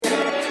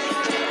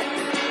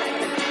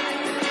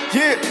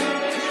Yeah.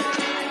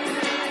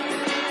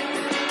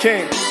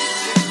 King.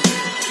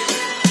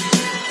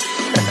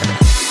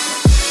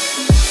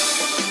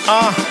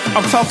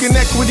 I'm talking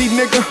equity,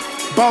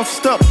 nigga.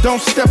 Bossed up,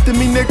 don't step to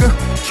me, nigga.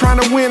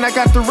 Tryna win, I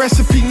got the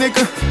recipe,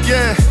 nigga.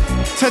 Yeah.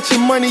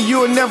 Touching money,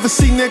 you'll never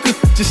see, nigga.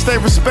 Just stay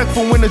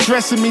respectful when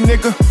addressing me,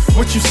 nigga.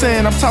 What you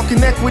saying? I'm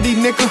talking equity,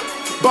 nigga.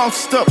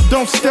 Bossed up,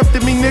 don't step to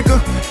me, nigga.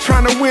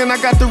 Tryna win,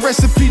 I got the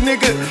recipe,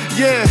 nigga.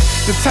 Yeah,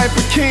 the type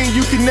of king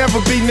you can never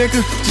be,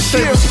 nigga. Just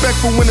stay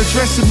respectful when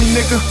addressing me,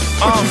 nigga.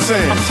 What you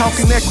saying? I'm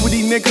talking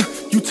equity, nigga.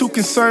 You too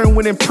concerned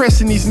with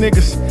impressing these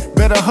niggas.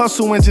 Better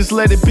hustle and just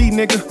let it be,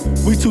 nigga.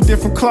 We two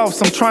different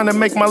cloths, I'm trying to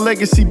make my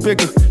legacy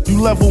bigger. You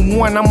level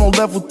 1, I'm on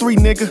level 3,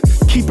 nigga.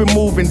 Keep it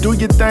moving, do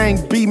your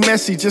thing, be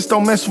messy, just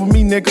don't mess with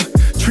me, nigga.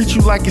 Treat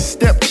you like a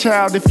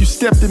stepchild if you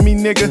step to me,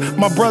 nigga.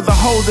 My brother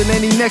holding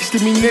and he next to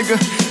me, nigga.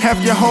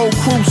 Have your whole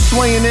crew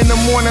swaying in the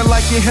morning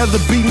like your Heather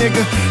B,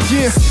 nigga.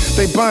 Yeah,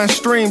 they buying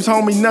streams,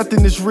 homie,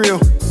 nothing is real.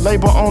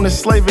 Labor owner,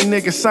 slaving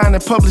nigga, signing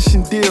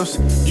publishing deals.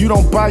 You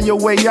don't buy your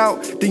way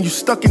out, then you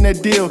stuck in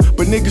that deal.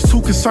 But niggas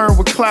too concerned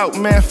with clout,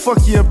 man, fuck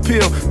your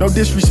appeal. No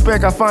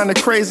disrespect, I find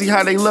it crazy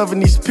how they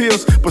loving these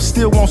pills, but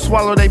still won't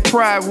swallow their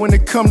pride when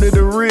it come to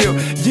the real.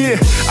 Yeah,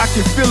 I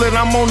can feel it,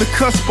 I'm on the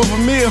cusp of a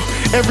meal.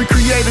 Every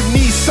creator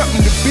needs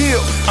something to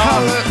build.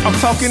 I'm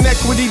talking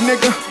equity,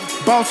 nigga.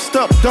 Bossed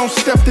up, don't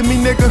step to me,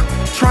 nigga.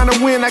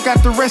 Tryna win, I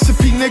got the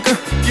recipe, nigga.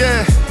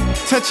 Yeah,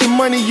 touching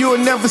money, you'll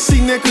never see,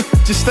 nigga.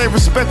 Just stay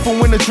respectful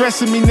when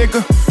addressing me,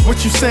 nigga.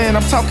 What you saying?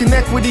 I'm talking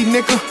equity,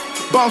 nigga.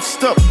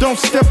 Bossed up, don't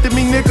step to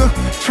me, nigga.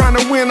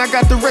 Tryna win, I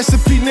got the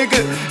recipe,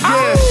 nigga.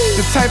 Yeah,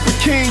 the type of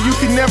king you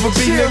can never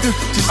be, nigga.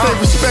 Just stay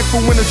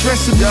respectful when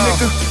addressing me,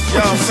 nigga.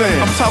 What you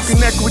saying? I'm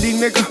talking equity,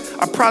 nigga.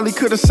 I probably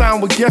could've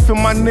signed with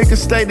Geffen, my nigga.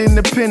 Stayed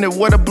independent,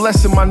 what a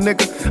blessing, my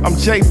nigga. I'm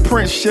Jay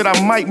Prince, shit,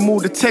 I might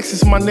move to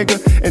Texas, my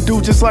nigga. And do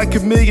just like a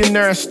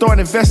millionaire and start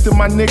investing,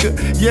 my nigga.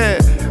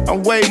 Yeah,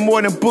 I'm way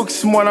more than book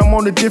smart, I'm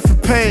on a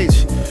different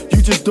page.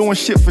 You just doing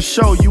shit for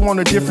show, you on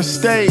a different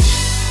stage.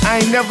 I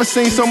ain't never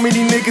seen so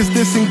many niggas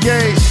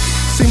disengaged.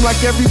 Seem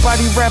like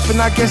everybody rapping,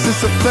 I guess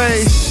it's a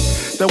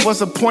phase. There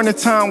was a point in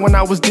time when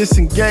I was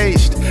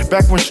disengaged.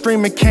 Back when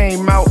streaming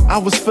came out, I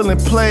was feeling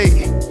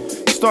played.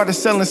 Started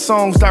selling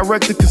songs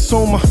direct to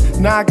consumer.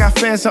 Now I got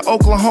fans in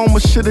Oklahoma,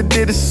 shoulda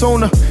did it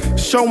sooner.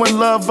 Showing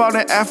love out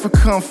in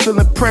Africa, I'm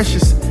feeling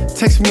precious.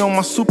 Text me on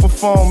my super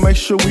phone, make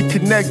sure we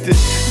connected.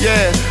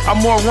 Yeah, I'm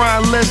more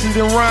Ryan Leslie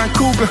than Ryan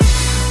Cougar.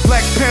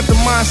 Black Panther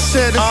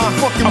mindset, it's a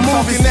fucking movie.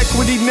 I'm talking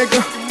equity,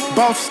 nigga.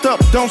 Bossed up,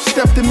 don't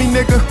step to me,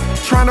 nigga.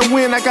 Tryna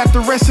win, I got the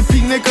recipe,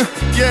 nigga.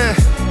 Yeah,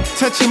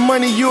 touching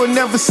money, you'll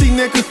never see,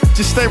 nigga.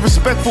 Just stay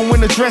respectful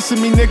when addressing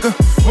me, nigga.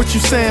 What you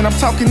saying? I'm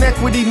talking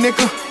equity,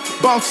 nigga.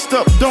 Bossed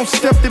up, don't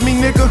step to me,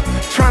 nigga.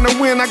 Tryna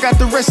win, I got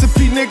the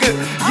recipe, nigga.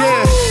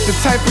 Yeah, the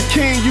type of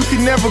king you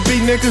can never be,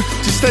 nigga.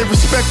 Just stay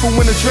respectful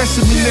when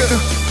addressing me, nigga.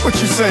 What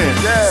you saying?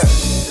 Yeah,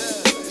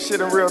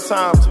 shit in real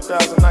time,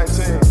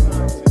 2019.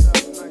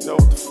 You know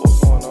what the fuck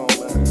going on,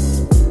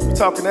 man. We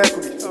talking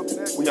equity.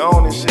 We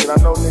own this shit. I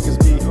know niggas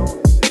be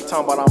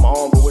talking about I'm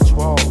on, but what you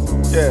on?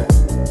 Yeah.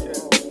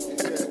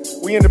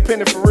 We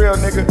independent for real,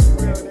 nigga.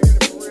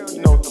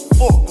 You know what the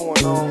fuck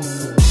going on.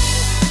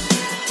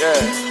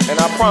 Yeah, and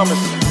I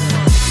promise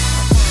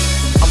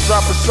I'm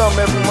dropping something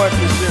every month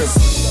this year.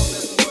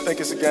 Think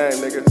it's a game,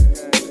 nigga.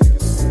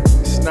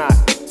 It's not.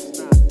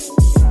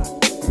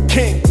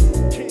 King.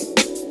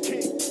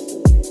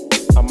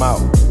 I'm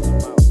out.